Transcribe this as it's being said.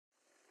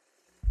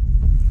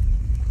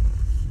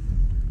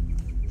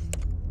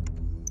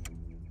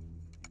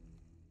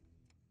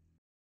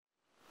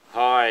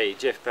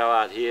Geoff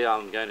Ballard here.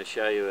 I'm going to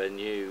show you a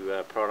new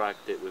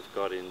product that we've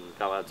got in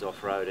Ballard's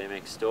Off-Road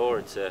MX store.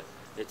 It's a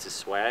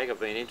swag. I've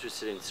been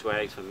interested in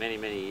swags for many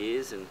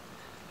years and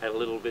had a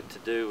little bit to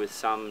do with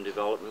some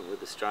development with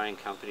an Australian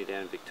company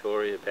down in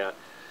Victoria about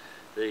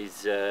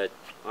these, I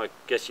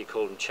guess you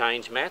call them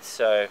change mats.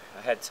 So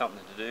I had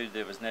something to do.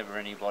 There was never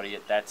anybody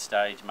at that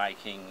stage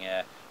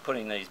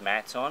putting these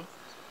mats on.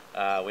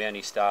 We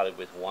only started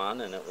with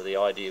one, and the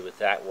idea with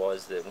that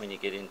was that when you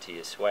get into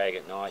your swag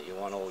at night, you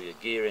want all your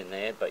gear in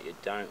there, but you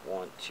don't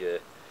want your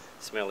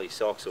smelly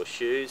socks or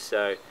shoes.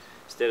 So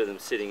instead of them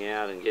sitting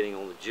out and getting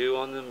all the dew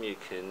on them, you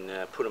can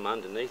put them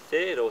underneath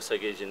there. It also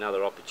gives you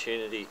another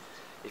opportunity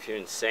if you're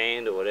in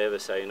sand or whatever,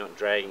 so you're not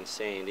dragging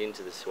sand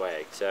into the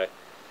swag. So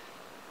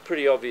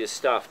pretty obvious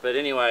stuff. But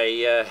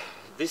anyway,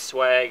 this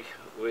swag,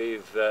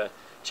 we've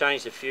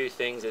changed a few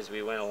things as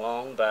we went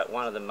along, but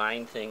one of the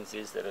main things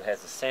is that it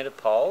has a centre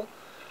pole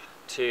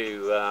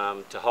to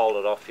hold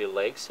it off your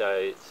legs, so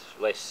it's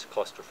less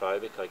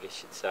claustrophobic, I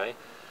guess you'd say.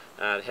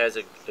 It has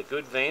a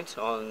good vent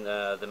on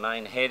the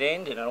main head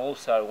end, and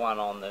also one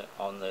on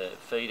the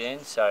feet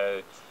end.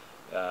 So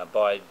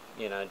by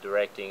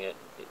directing it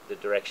the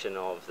direction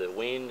of the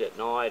wind at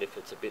night, if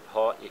it's a bit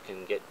hot, you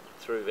can get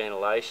through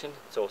ventilation.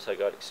 It's also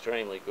got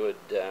extremely good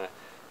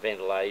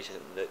ventilation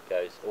that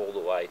goes all the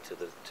way to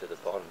the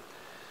bottom.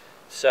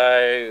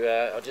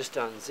 So I'll just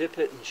unzip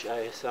it and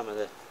show you some of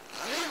the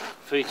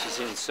features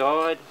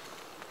inside.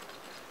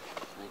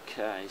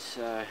 Okay,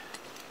 so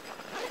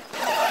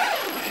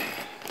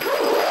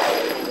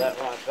pull that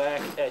right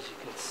back. As you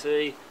can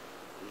see,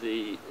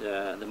 the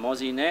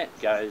mozzie net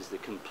goes the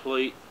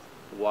complete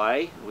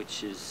way,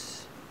 which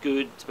is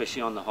good,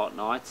 especially on the hot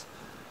nights.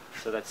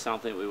 So that's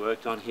something we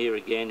worked on. Here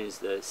again is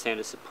the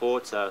centre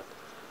support, so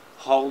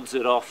holds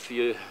it off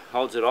you,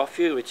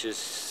 which is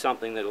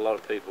something that a lot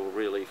of people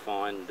really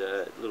find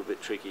a little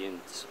bit tricky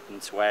in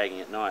swagging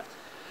at night.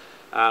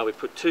 We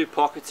put two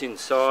pockets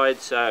inside,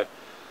 so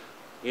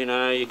you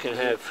can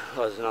have,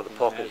 there's another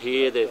pocket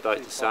here, they're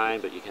both the same,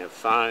 but you can have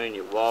phone,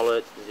 your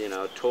wallet,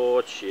 a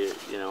torch.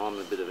 I'm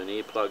a bit of an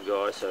earplug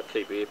guy, so I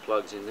keep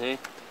earplugs in there.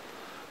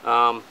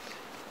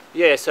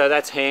 Yeah, so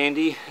that's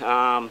handy.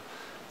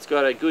 It's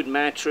got a good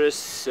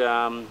mattress.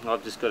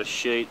 I've just got a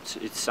sheet.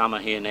 It's summer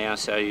here now,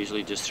 so I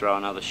usually just throw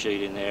another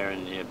sheet in there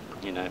and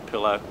your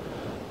pillow.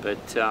 But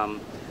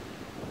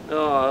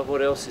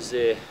what else is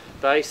there?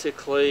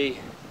 Basically,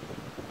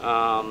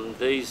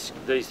 these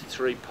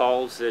three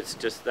poles. That's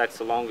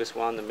the longest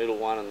one, the middle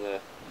one,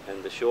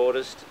 and the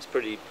shortest. It's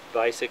pretty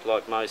basic,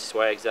 like most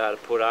swags are to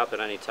put up. It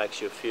only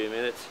takes you a few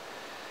minutes.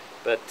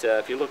 But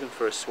if you're looking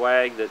for a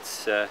swag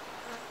that's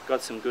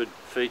got some good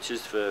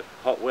features for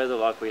hot weather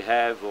like we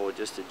have, or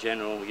just a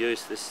general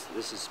use, this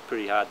is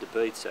pretty hard to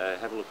beat. So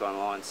have a look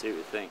online and see what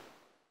you think.